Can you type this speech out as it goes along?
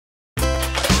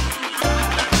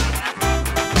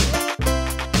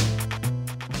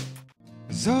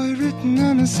Saw it written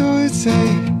and I saw it say,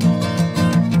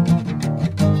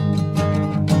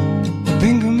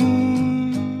 Pink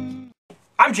Moon.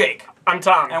 I'm Jake. I'm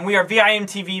Tom. And we are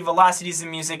VIMTV, Velocities in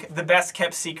Music, the best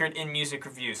kept secret in music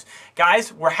reviews.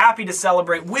 Guys, we're happy to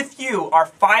celebrate with you our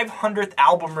 500th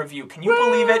album review. Can you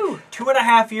believe it?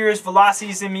 2.5 years,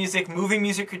 Velocities in Music, moving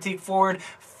music critique forward,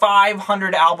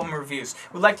 500 album reviews.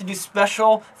 We'd like to do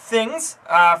special things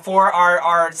for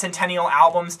our centennial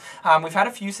albums. We've had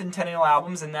a few centennial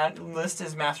albums, and that list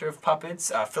is Master of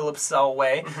Puppets, Philip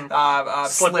Selway,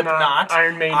 Slipknot,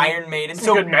 Iron Maiden.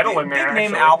 So good metal in there, big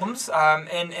name albums.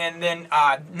 And then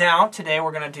now today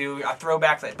we're gonna do a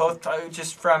throwback that both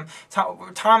just from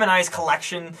Tom and I's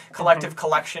collective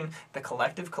collection, the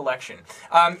Collective Collection.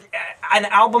 An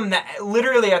album that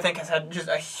literally I think has had just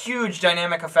a huge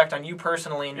dynamic effect on you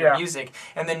personally in your music,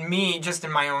 and then me just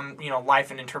in my own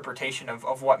life and interpretation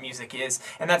of what music is.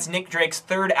 And that's Nick Drake's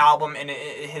third album and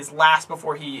his last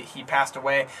before he passed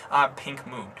away, Pink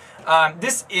Moon.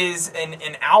 This is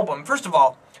an album. First of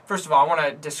all, I want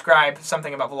to describe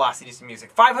something about Velocities in Music.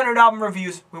 500 album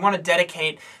reviews. We want to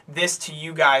dedicate this to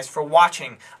you guys for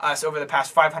watching us over the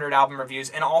past 500 album reviews,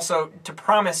 and also to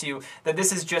promise you that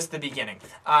this is just the beginning.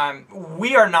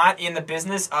 We are not in the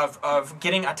business of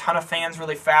getting a ton of fans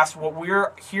really fast. What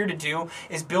we're here to do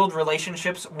is build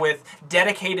relationships with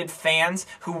dedicated fans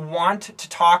who want to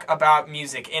talk about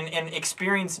music and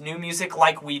experience new music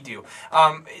like we do.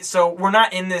 So we're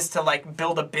not in this to like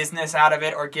build a business out of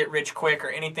it or get rich quick or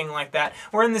anything like that.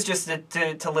 We're in this just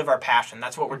to live our passion.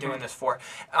 That's what we're doing this for.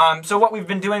 So what we've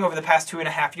been doing over the past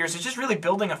 2.5 years is just really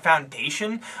building a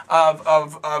foundation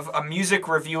of a music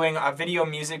reviewing, a video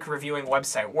music reviewing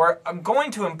website. I'm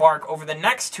going to embark over the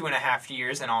next 2.5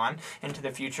 years and on into the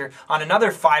future on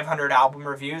another 500 album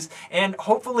reviews and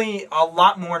hopefully a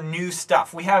lot more new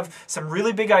stuff. We have some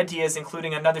really big ideas,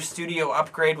 including another studio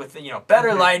upgrade with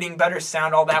better lighting, better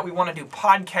sound, all that. We want to do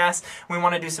podcasts. We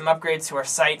want to do some upgrades to our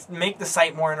site, make the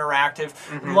site more interactive.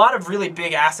 A lot of really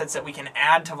big assets that we can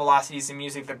add to Velocities in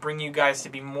Music that bring you guys to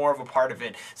be more of a part of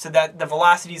it, so that the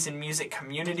Velocities in Music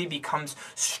community becomes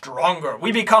stronger.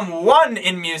 We become one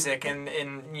in music, and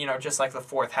just like the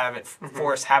force have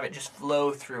it just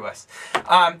flow through us.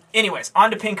 Anyways,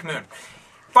 on to Pink Moon.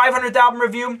 500th album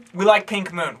review, we like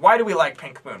Pink Moon. Why do we like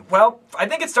Pink Moon? Well, I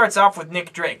think it starts off with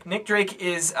Nick Drake. Nick Drake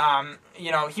is,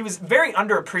 he was very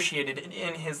underappreciated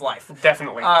in his life.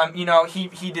 Definitely.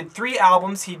 He did 3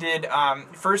 albums. He did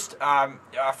first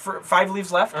 5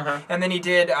 Leaves Left, and then he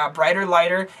did Brighter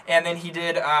Lighter, and then he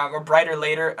did or Brighter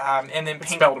Later, and then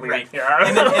Pink Moon. Right. Yeah.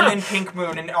 and then Pink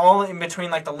Moon, and all in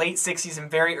between like the late 60s and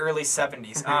very early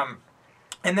 70s.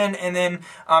 And then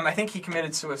I think he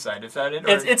committed suicide. Is that it?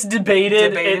 It's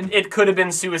debated. It could have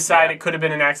been suicide. Yeah. It could have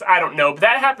been an accident. I don't know. But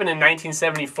that happened in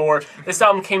 1974. This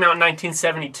album came out in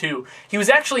 1972. He was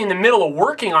actually in the middle of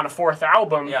working on a 4th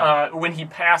album when he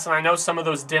passed, and I know some of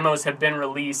those demos have been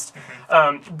released.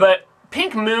 But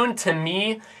Pink Moon, to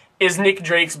me, is Nick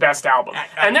Drake's best album.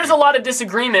 And there's a lot of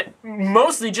disagreement,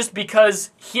 mostly just because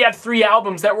he had 3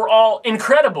 albums that were all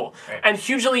incredible and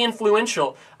hugely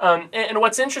influential. And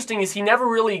what's interesting is he never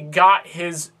really got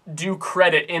his due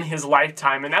credit in his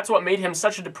lifetime, and that's what made him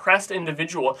such a depressed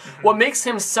individual. What makes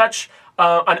him such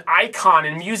an icon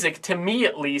in music, to me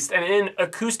at least, and in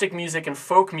acoustic music and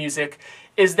folk music,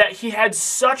 is that he had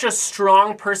such a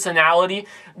strong personality,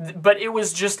 but it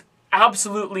was just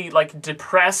absolutely like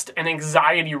depressed and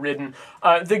anxiety ridden.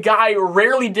 The guy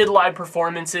rarely did live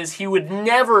performances. He would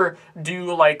never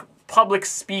do like public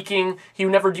speaking. He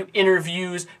would never do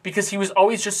interviews because he was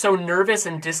always just so nervous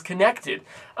and disconnected.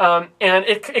 And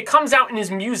it comes out in his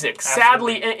music.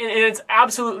 Sadly, and it's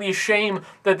absolutely a shame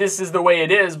that this is the way it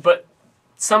is, but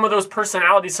some of those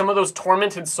personalities, some of those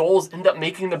tormented souls end up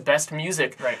making the best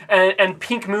music. Right. And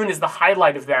Pink Moon is the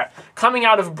highlight of that. Coming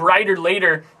out of Brighter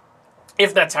Later,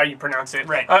 if that's how you pronounce it.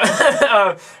 Right.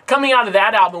 Coming out of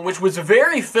that album, which was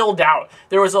very filled out.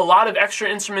 There was a lot of extra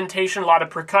instrumentation, a lot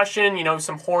of percussion,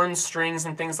 some horns, strings,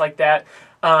 and things like that.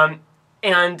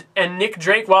 And Nick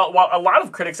Drake, while a lot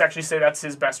of critics actually say that's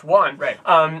his best one,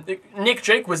 Nick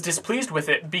Drake was displeased with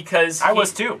it because I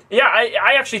was too. Yeah,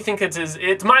 I actually think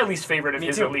it's my least favorite of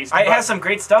his at least. It has some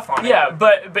great stuff on it. Yeah,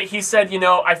 but he said,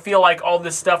 I feel like all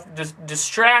this stuff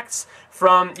distracts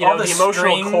from the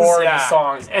emotional core of the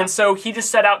songs. And so he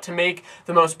just set out to make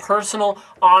the most personal,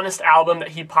 honest album that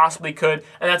he possibly could,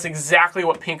 and that's exactly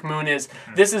what Pink Moon is.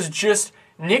 This is just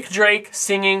Nick Drake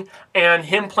singing and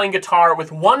him playing guitar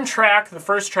with one track, the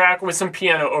first track, with some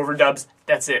piano overdubs.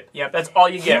 That's it. Yep. That's all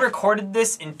you get. He recorded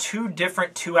this in 2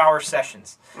 different 2-hour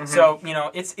sessions. So, you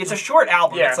know, it's a short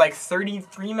album. Yeah. It's like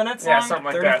 33 minutes long, something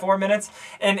like 34 minutes.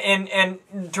 And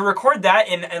to record that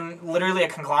in literally a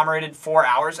conglomerated 4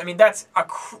 hours, I mean, that's a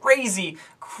crazy...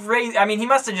 I mean, he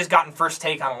must have just gotten first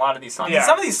take on a lot of these songs. Yeah. And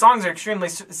some of these songs are extremely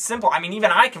simple. I mean,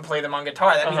 even I can play them on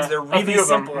guitar. That means they're really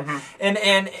simple.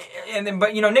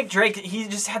 But you know, Nick Drake, he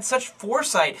just had such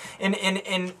foresight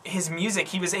in his music.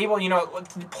 He was able, you know,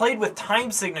 played with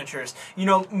time signatures, you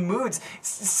know, moods.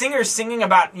 Singers singing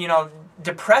about, you know,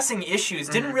 depressing issues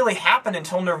didn't really happen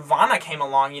until Nirvana came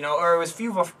along, you know, or it was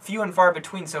few and far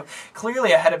between. So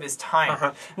clearly ahead of his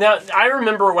time. Now, I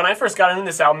remember when I first got into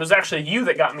this album, it was actually you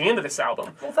that got me into this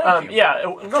album. Well, thank you.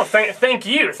 Yeah, no, thank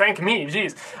you, thank me,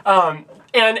 jeez.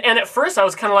 And at first I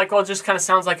was kind of like, well, it just kind of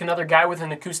sounds like another guy with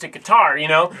an acoustic guitar, you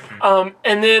know?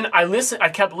 And then I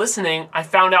kept listening, I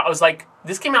found out, I was like,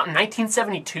 this came out in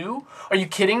 1972? Are you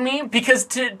kidding me? Because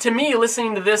to me,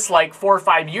 listening to this like 4 or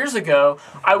 5 years ago,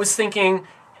 I was thinking,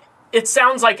 it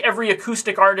sounds like every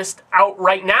acoustic artist out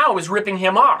right now is ripping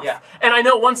him off. Yeah. And I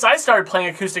know once I started playing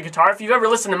acoustic guitar, if you've ever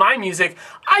listened to my music,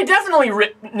 I definitely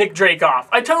rip Nick Drake off.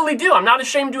 I totally do. I'm not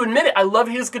ashamed to admit it. I love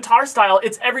his guitar style.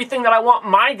 It's everything that I want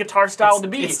my guitar style to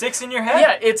be. It sticks in your head.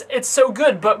 Yeah, it's so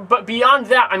good. But beyond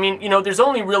that, I mean, you know, there's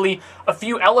only really a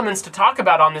few elements to talk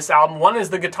about on this album. One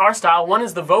is the guitar style, one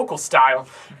is the vocal style.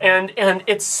 And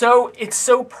it's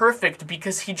so perfect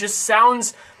because he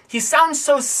sounds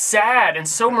so sad and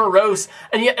so morose,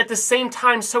 and yet at the same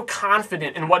time so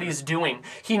confident in what he's doing.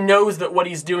 He knows that what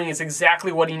he's doing is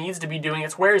exactly what he needs to be doing.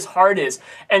 It's where his heart is,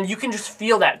 and you can just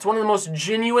feel that. It's one of the most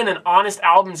genuine and honest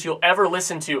albums you'll ever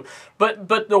listen to. But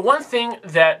the one thing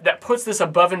that puts this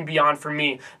above and beyond for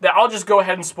me, that I'll just go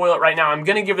ahead and spoil it right now, I'm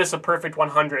going to give this a perfect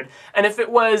 100. And if it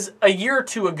was a year or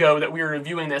two ago that we were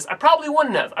reviewing this, I probably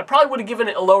wouldn't have. I probably would have given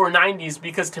it a lower 90s,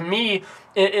 because to me,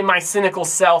 in my cynical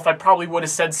self, I probably would have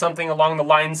said something along the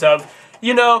lines of,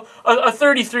 you know, a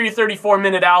 33,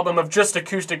 34-minute album of just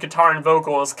acoustic guitar and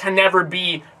vocals can never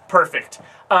be perfect.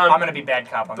 I'm going to be bad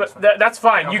cop on this one. That's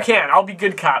fine. Okay. You can. I'll be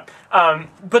good cop.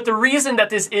 But the reason that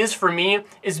this is for me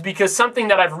is because something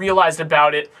that I've realized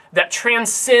about it that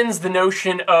transcends the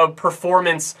notion of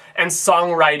performance and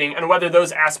songwriting and whether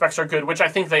those aspects are good, which I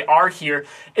think they are here,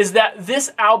 is that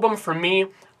this album for me,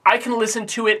 I can listen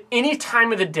to it any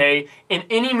time of the day, in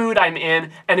any mood I'm in,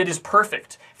 and it is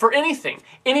perfect. For anything.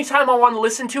 Anytime I want to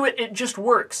listen to it, it just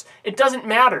works. It doesn't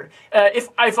matter. If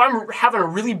I'm having a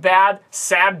really bad,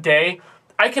 sad day,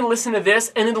 I can listen to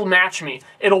this and it'll match me.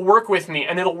 It'll work with me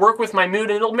and it'll work with my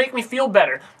mood and it'll make me feel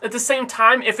better. At the same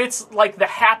time, if it's like the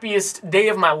happiest day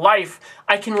of my life,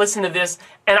 I can listen to this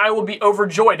and I will be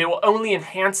overjoyed. It will only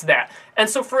enhance that. And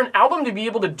so for an album to be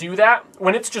able to do that,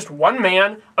 when it's just one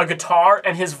man, a guitar,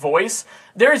 and his voice,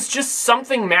 there's just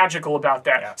something magical about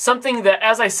that. Yeah. Something that,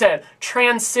 as I said,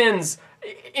 transcends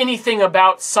anything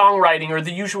about songwriting or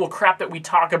the usual crap that we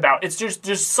talk about. It's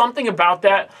just something about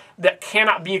that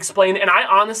cannot be explained, and I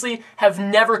honestly have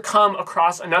never come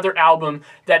across another album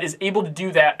that is able to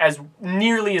do that as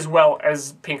nearly as well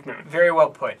as Pink Moon. Very well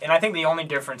put. And I think the only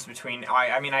difference between,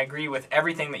 I mean, I agree with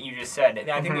everything that you just said. And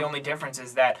I think the only difference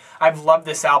is that I've loved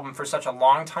this album for such a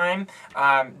long time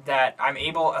that I'm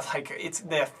able, like, it's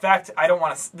the effect, I don't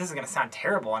want to, this is going to sound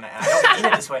terrible, and I don't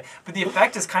mean it this way, but the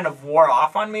effect has kind of wore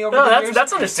off on me over the years.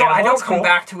 That's understandable. So I don't that's come cool.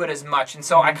 back to it as much. And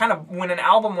so I kind of, when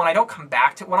I don't come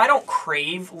back to, when I don't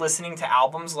crave listening to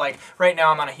albums, like right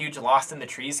now I'm on a huge Lost in the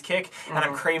Trees kick, and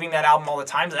I'm craving that album all the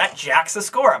time, so that jacks the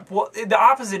score up. Well, the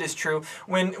opposite is true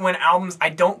when albums I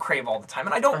don't crave all the time,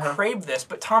 and I don't crave this,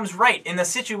 but Tom's right. In the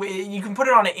situation, you can put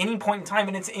it on at any point in time,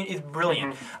 and it's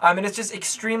brilliant. And it's just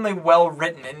extremely well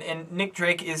written, and Nick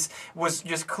Drake was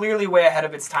just clearly way ahead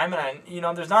of its time,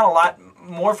 and there's not a lot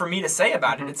more for me to say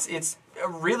about it. It's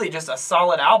really just a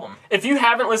solid album. If you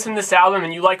haven't listened to this album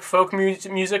and you like folk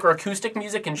music or acoustic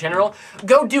music in general,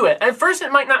 go do it. At first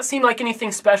it might not seem like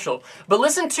anything special, but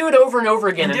listen to it over and over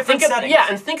again.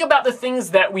 And think about the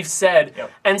things that we've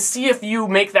said and see if you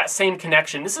make that same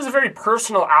connection. This is a very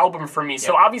personal album for me,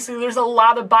 so obviously there's a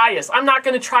lot of bias. I'm not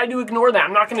going to try to ignore that.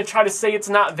 I'm not going to try to say it's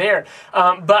not there.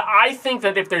 But I think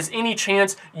that if there's any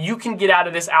chance you can get out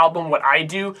of this album what I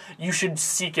do, you should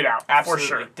seek it out. Absolutely, for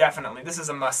sure. Definitely. This is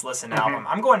a must-listen album.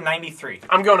 I'm going 93.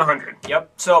 I'm going 100.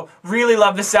 Yep. So really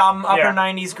love this album. Upper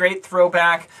 90s, great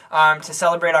throwback to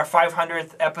celebrate our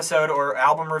 500th episode or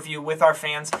album review with our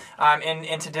fans,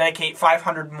 and to dedicate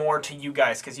 500 more to you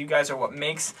guys, because you guys are what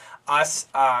makes us.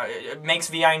 It makes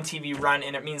VIMTV run,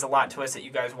 and it means a lot to us that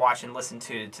you guys watch and listen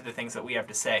to the things that we have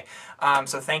to say.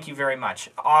 So thank you very much.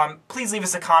 Please leave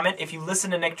us a comment if you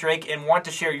listen to Nick Drake and want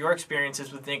to share your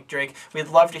experiences with Nick Drake. We'd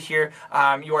love to hear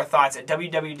your thoughts at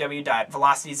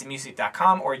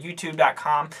www.velocitiesandmusic.com or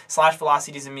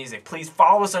youtube.com/velocitiesandmusic. Please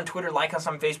follow us on Twitter, like us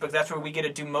on Facebook. That's where we get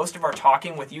to do most of our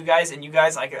talking with you guys. And you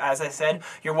guys, like as I said,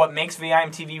 you're what makes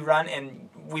VIMTV run, and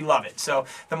we love it. So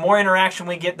the more interaction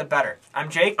we get, the better. I'm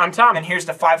Jake. I'm Tom. And here's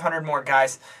to 500 more,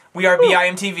 guys. We are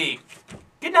VIMTV.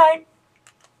 Good night.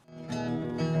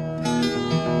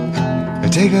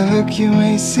 Take a look, you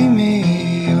may see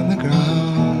me on the ground.